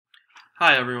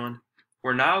Hi everyone.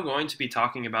 We're now going to be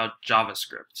talking about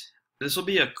JavaScript. This will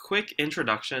be a quick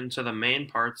introduction to the main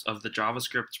parts of the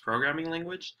JavaScript programming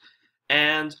language,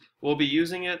 and we'll be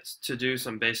using it to do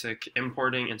some basic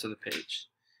importing into the page.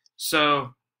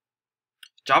 So,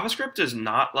 JavaScript is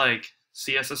not like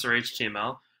CSS or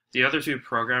HTML, the other two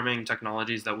programming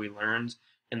technologies that we learned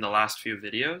in the last few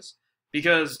videos,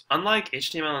 because unlike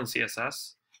HTML and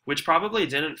CSS, which probably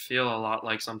didn't feel a lot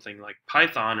like something like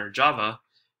Python or Java,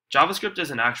 JavaScript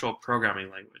is an actual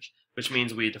programming language, which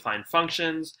means we define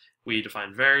functions, we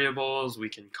define variables, we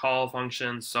can call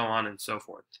functions, so on and so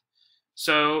forth.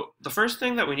 So the first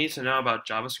thing that we need to know about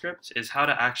JavaScript is how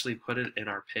to actually put it in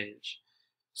our page.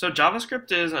 So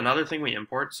JavaScript is another thing we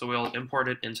import, so we'll import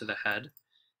it into the head.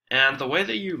 And the way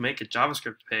that you make a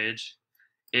JavaScript page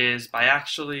is by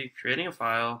actually creating a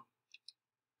file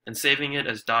and saving it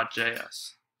as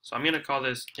 .js. So I'm going to call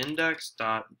this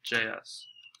index.js.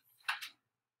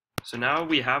 So now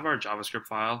we have our JavaScript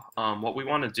file. What we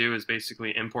want to do is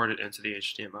basically import it into the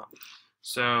HTML.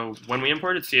 So when we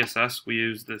imported CSS, we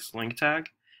use this link tag.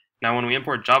 Now when we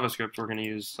import JavaScript, we're going to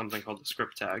use something called the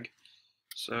script tag.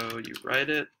 So you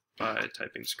write it by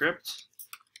typing script,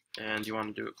 and you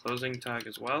want to do a closing tag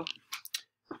as well.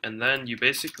 And then you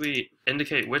basically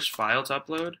indicate which file to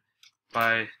upload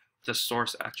by the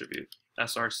source attribute,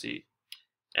 src.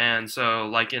 And so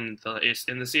like in the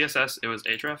CSS, it was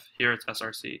href, here it's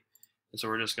src. And so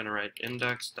we're just going to write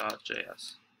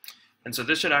index.js. And so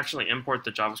this should actually import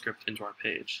the JavaScript into our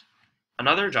page.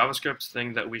 Another JavaScript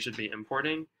thing that we should be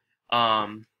importing,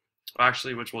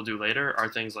 actually which we'll do later, are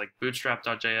things like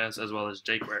bootstrap.js as well as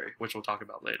jQuery, which we'll talk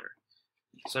about later.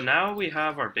 So now we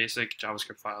have our basic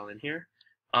JavaScript file in here.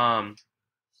 Now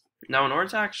in order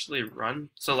to actually run,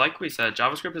 so like we said,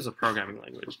 JavaScript is a programming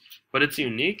language, but it's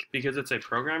unique because it's a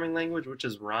programming language which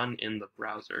is run in the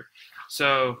browser.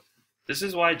 So this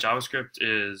is why JavaScript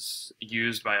is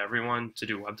used by everyone to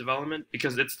do web development,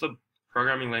 because it's the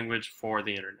programming language for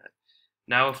the internet.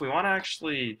 Now if we want to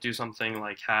actually do something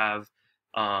like have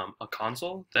a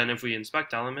console, then if we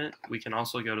inspect element, we can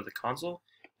also go to the console.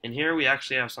 And here we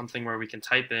actually have something where we can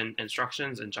type in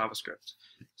instructions in JavaScript.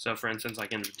 So for instance, I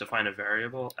can define a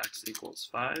variable x equals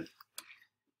 5,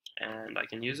 and I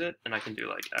can use it, and I can do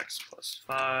like x plus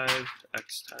 5,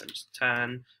 x times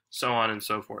 10, so on and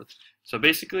so forth. So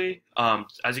basically,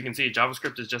 as you can see,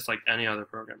 JavaScript is just like any other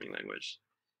programming language.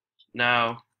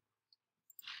 Now,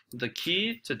 the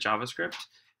key to JavaScript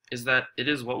is that it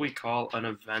is what we call an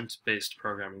event-based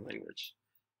programming language.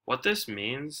 What this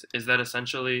means is that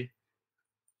essentially,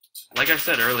 like I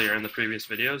said earlier in the previous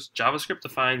videos, JavaScript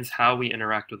defines how we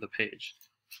interact with the page.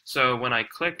 So when I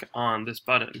click on this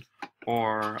button,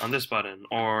 or on this button,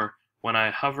 or when I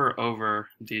hover over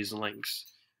these links,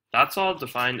 that's all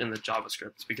defined in the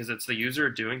JavaScript because it's the user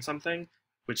doing something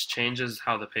which changes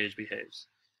how the page behaves.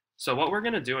 So what we're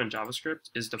going to do in JavaScript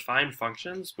is define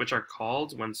functions which are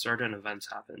called when certain events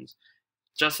happen.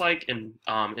 Just like in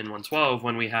 1.12,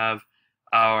 when we have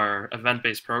our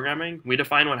event-based programming, we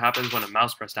define what happens when a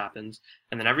mouse press happens,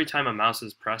 and then every time a mouse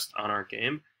is pressed on our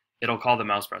game, it'll call the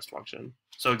mouse pressed function.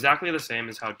 So exactly the same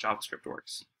is how JavaScript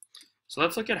works. So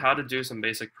let's look at how to do some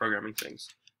basic programming things.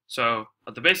 So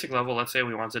at the basic level, let's say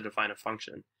we want to define a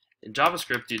function. In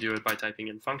JavaScript, you do it by typing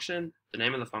in function, the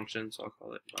name of the function, so I'll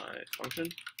call it my function,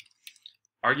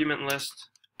 argument list,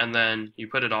 and then you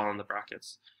put it all in the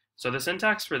brackets. So the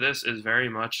syntax for this is very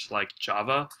much like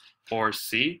Java or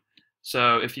C.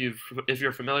 So if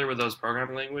you're familiar with those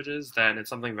programming languages, then it's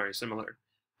something very similar.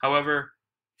 However,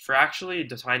 for actually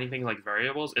defining things like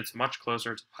variables, it's much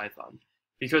closer to Python.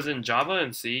 Because in Java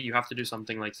and C, you have to do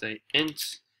something like, say,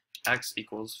 int x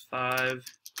equals 5,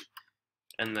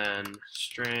 and then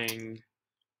string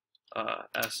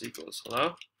s equals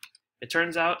hello. It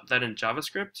turns out that in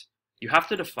JavaScript, you have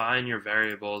to define your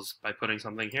variables by putting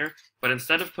something here, but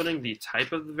instead of putting the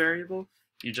type of the variable,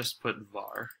 you just put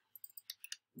var.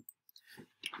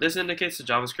 This indicates to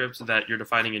JavaScript that you're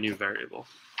defining a new variable.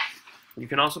 You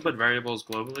can also put variables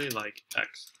globally like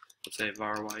x. Let's say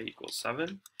var y equals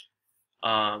 7,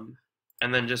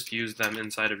 and then just use them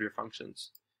inside of your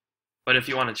functions. But if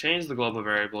you want to change the global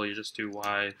variable, you just do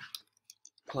y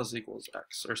plus equals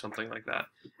x or something like that,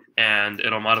 and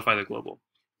it'll modify the global.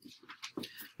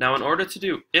 Now in order to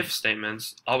do if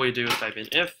statements, all we do is type in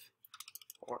if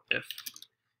or if.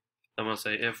 Then we'll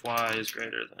say if y is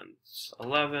greater than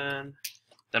 11,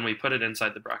 then we put it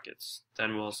inside the brackets.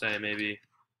 Then we'll say maybe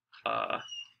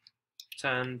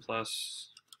 10 plus,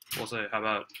 we'll say how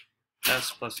about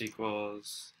s plus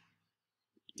equals,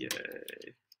 yay.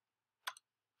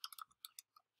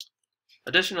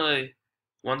 Additionally,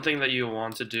 one thing that you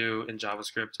want to do in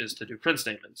JavaScript is to do print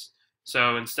statements.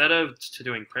 So instead of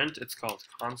doing print, it's called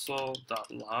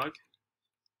console.log.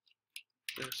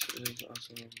 This is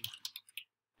awesome.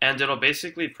 And it'll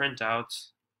basically print out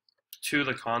to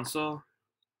the console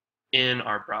in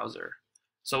our browser.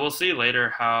 So we'll see later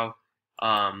how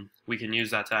we can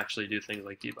use that to actually do things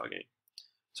like debugging.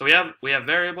 So we have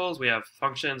variables, we have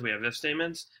functions, we have if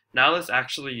statements. Now let's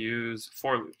actually use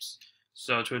for loops.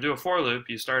 So to do a for loop,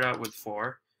 you start out with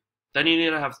for. Then you need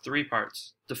to have three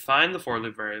parts. Define the for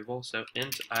loop variable, so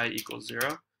int I equals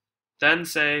 0. Then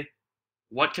say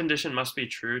what condition must be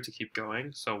true to keep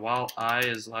going, so while I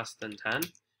is less than 10.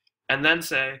 And then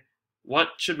say what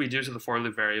should we do to the for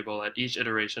loop variable at each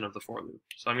iteration of the for loop.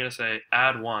 So I'm going to say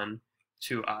add 1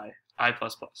 to I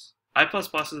plus plus. I plus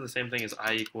plus is the same thing as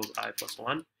I equals I plus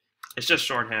 1. It's just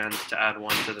shorthand to add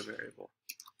 1 to the variable.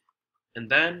 And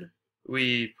then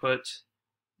we put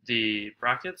the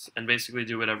brackets and basically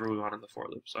do whatever we want in the for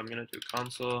loop. So I'm going to do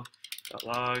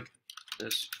console.log,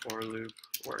 this for loop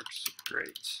works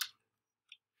great.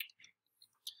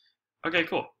 Okay,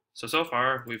 cool. So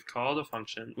far we've called a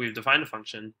function, we've defined a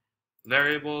function,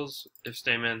 variables, if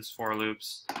statements, for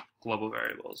loops, global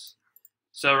variables.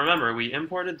 So remember, we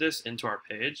imported this into our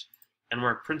page and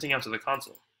we're printing out to the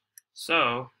console.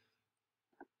 So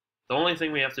the only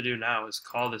thing we have to do now is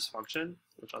call this function,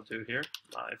 which I'll do here,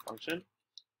 my function.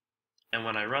 And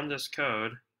when I run this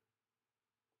code,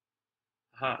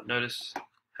 notice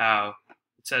how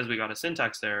it says we got a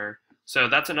syntax error. So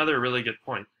that's another really good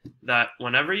point, that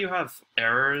whenever you have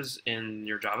errors in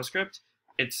your JavaScript,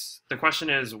 the question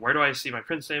is, where do I see my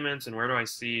print statements and where do I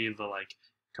see the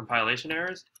compilation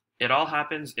errors? It all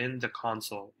happens in the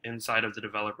console inside of the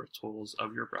developer tools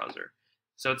of your browser.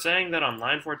 So it's saying that on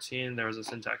line 14 there was a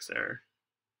syntax error.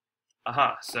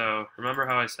 So remember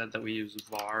how I said that we use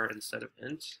var instead of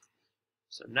int?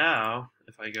 So now,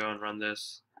 if I go and run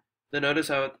this, then notice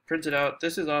how it printed out,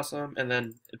 this is awesome, and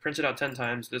then it printed out 10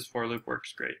 times, this for loop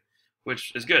works great,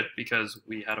 which is good because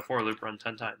we had a for loop run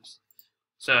 10 times.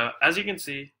 So as you can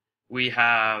see, we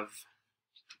have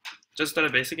just done a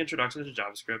basic introduction to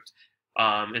JavaScript.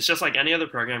 It's just like any other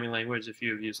programming language if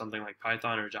you've used something like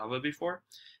Python or Java before.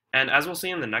 And as we'll see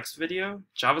in the next video,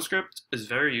 JavaScript is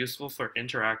very useful for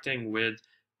interacting with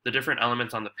the different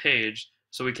elements on the page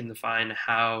so we can define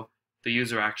how the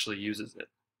user actually uses it.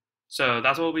 So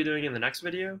that's what we'll be doing in the next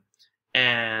video.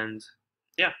 And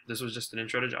yeah, this was just an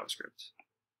intro to JavaScript.